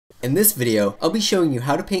In this video, I'll be showing you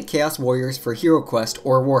how to paint Chaos Warriors for Heroquest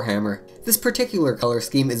or Warhammer. This particular color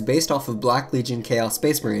scheme is based off of Black Legion Chaos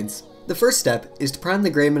Space Marines. The first step is to prime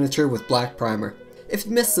the grey miniature with black primer. If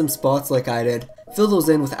you missed some spots like I did, fill those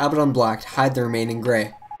in with Abaddon Black to hide the remaining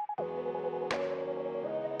grey.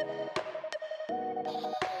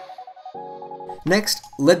 Next,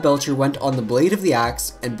 Lead Belcher went on the blade of the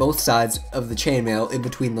axe and both sides of the chainmail in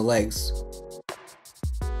between the legs.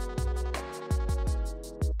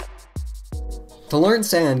 Talarn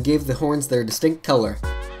Sand gave the horns their distinct color.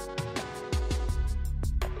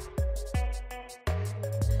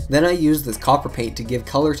 Then I used this copper paint to give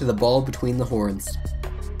color to the ball between the horns.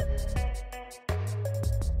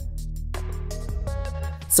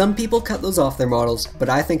 Some people cut those off their models, but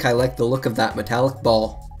I think I like the look of that metallic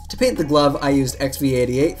ball. To paint the glove, I used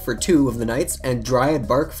XV88 for 2 of the knights and Dryad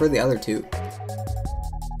Bark for the other 2.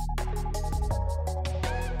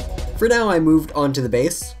 For now, I moved on to the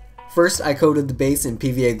base. First, I coated the base in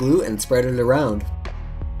PVA glue and spread it around.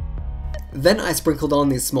 Then I sprinkled on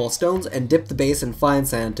these small stones and dipped the base in fine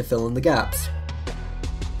sand to fill in the gaps.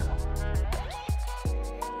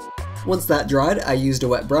 Once that dried, I used a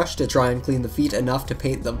wet brush to try and clean the feet enough to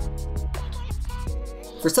paint them.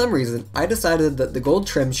 For some reason, I decided that the gold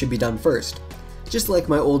trim should be done first. Just like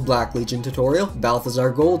my old Black Legion tutorial,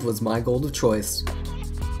 Balthazar Gold was my gold of choice.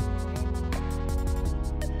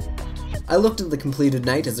 I looked at the completed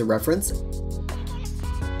knight as a reference,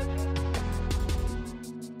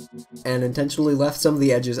 and intentionally left some of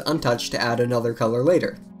the edges untouched to add another color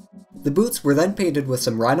later. The boots were then painted with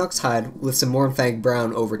some Rhinox hide with some Mournfang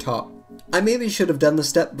brown over top. I maybe should have done this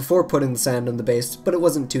step before putting the sand on the base, but it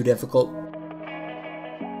wasn't too difficult.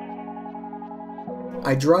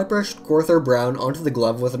 I dry brushed Gorthor brown onto the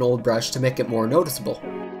glove with an old brush to make it more noticeable.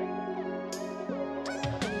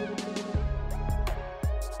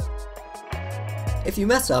 If you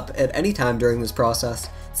mess up at any time during this process,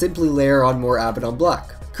 simply layer on more Abaddon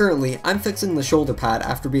Black. Currently, I'm fixing the shoulder pad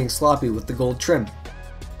after being sloppy with the gold trim.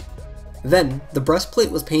 Then, the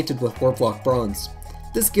breastplate was painted with Warplock Bronze.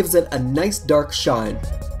 This gives it a nice dark shine.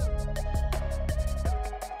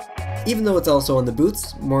 Even though it's also on the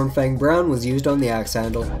boots, Mournfang Brown was used on the axe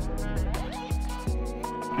handle.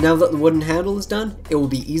 Now that the wooden handle is done, it will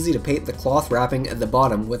be easy to paint the cloth wrapping at the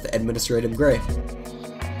bottom with Administrative Grey.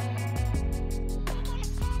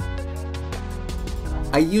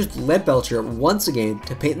 I used Lead Belcher once again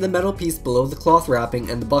to paint the metal piece below the cloth wrapping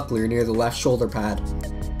and the buckler near the left shoulder pad.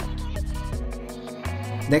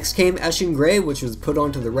 Next came Eshin Grey, which was put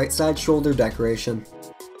onto the right side shoulder decoration.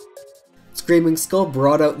 Screaming Skull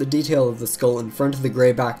brought out the detail of the skull in front of the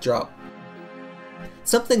grey backdrop.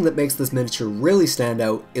 Something that makes this miniature really stand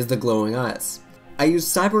out is the glowing eyes. I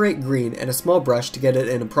used Cyberite Green and a small brush to get it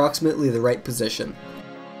in approximately the right position.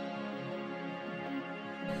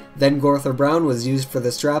 Then Gorthor Brown was used for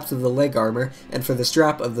the straps of the leg armor and for the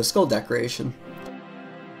strap of the skull decoration.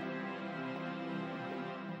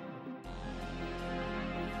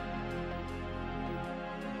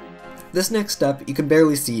 This next step you can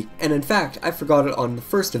barely see, and in fact I forgot it on the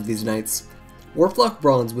first of these knights. Warplock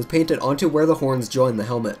Bronze was painted onto where the horns join the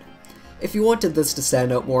helmet. If you wanted this to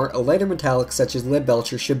stand out more, a lighter metallic such as Lead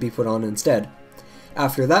Belcher should be put on instead.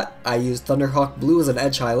 After that, I used Thunderhawk Blue as an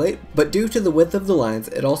edge highlight, but due to the width of the lines,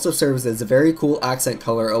 it also serves as a very cool accent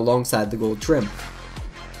color alongside the gold trim.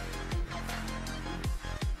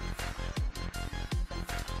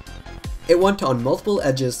 It went on multiple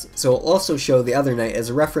edges, so I'll also show the other knight as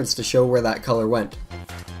a reference to show where that color went.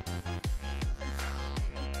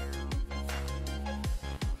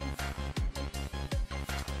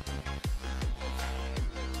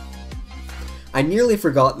 I nearly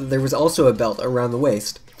forgot that there was also a belt around the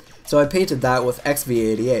waist, so I painted that with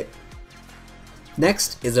XV88.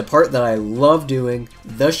 Next is a part that I love doing,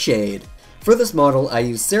 the shade. For this model, I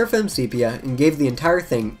used Seraphim Sepia and gave the entire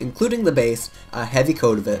thing, including the base, a heavy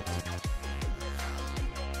coat of it.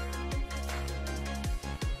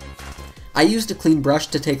 I used a clean brush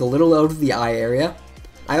to take a little out of the eye area.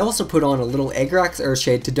 I also put on a little Agrax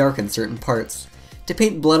Earthshade to darken certain parts. To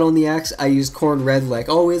paint blood on the axe, I used Corn Red like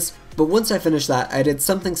always, but once I finished that, I did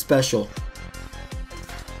something special.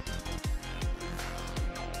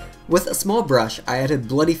 With a small brush, I added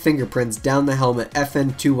bloody fingerprints down the helmet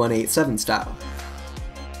FN2187 style.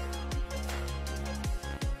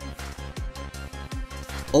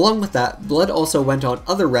 Along with that, blood also went on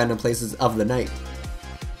other random places of the knight.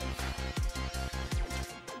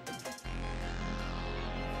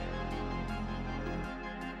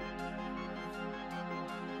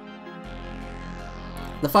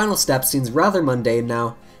 The final step seems rather mundane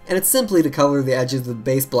now, and it's simply to color the edges of the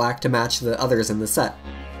base black to match the others in the set.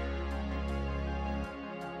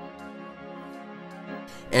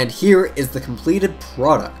 And here is the completed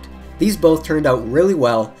product. These both turned out really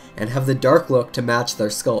well and have the dark look to match their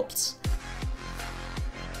sculpts.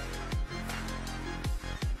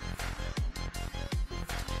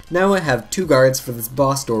 Now I have 2 guards for this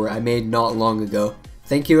boss door I made not long ago.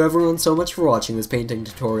 Thank you everyone so much for watching this painting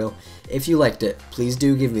tutorial. If you liked it, please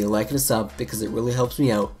do give me a like and a sub because it really helps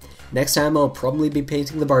me out. Next time I'll probably be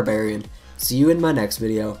painting the barbarian. See you in my next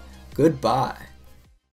video. Goodbye.